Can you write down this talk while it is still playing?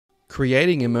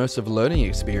Creating immersive learning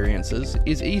experiences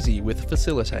is easy with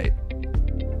Facilitate.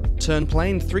 Turn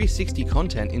plain 360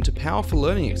 content into powerful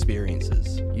learning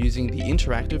experiences using the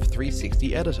interactive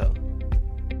 360 editor.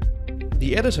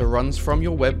 The editor runs from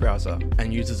your web browser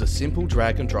and uses a simple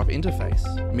drag and drop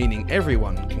interface, meaning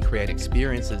everyone can create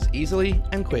experiences easily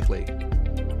and quickly.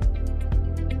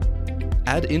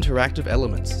 Add interactive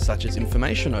elements such as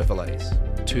information overlays,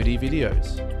 2D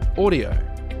videos, audio,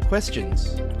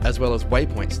 questions, as well as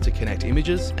waypoints to connect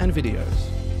images and videos.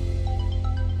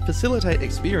 Facilitate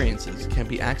experiences can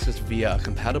be accessed via a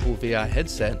compatible VR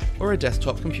headset or a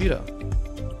desktop computer.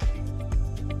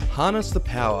 Harness the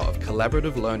power of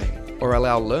collaborative learning or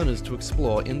allow learners to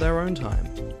explore in their own time.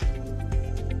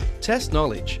 Test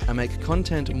knowledge and make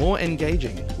content more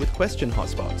engaging with question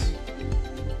hotspots.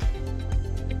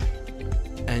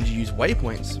 And use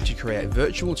waypoints to create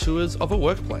virtual tours of a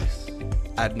workplace.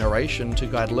 Add narration to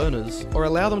guide learners or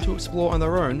allow them to explore on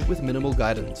their own with minimal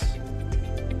guidance.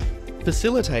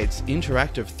 Facilitate's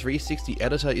interactive 360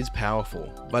 editor is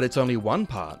powerful, but it's only one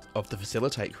part of the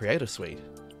Facilitate Creator Suite.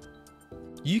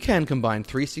 You can combine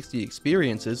 360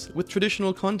 experiences with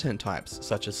traditional content types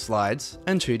such as slides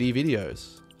and 2D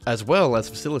videos, as well as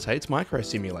Facilitate's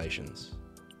micro-simulations.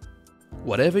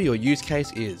 Whatever your use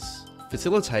case is,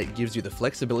 Facilitate gives you the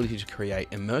flexibility to create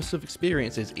immersive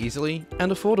experiences easily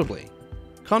and affordably.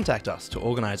 Contact us to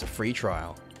organize a free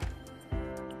trial.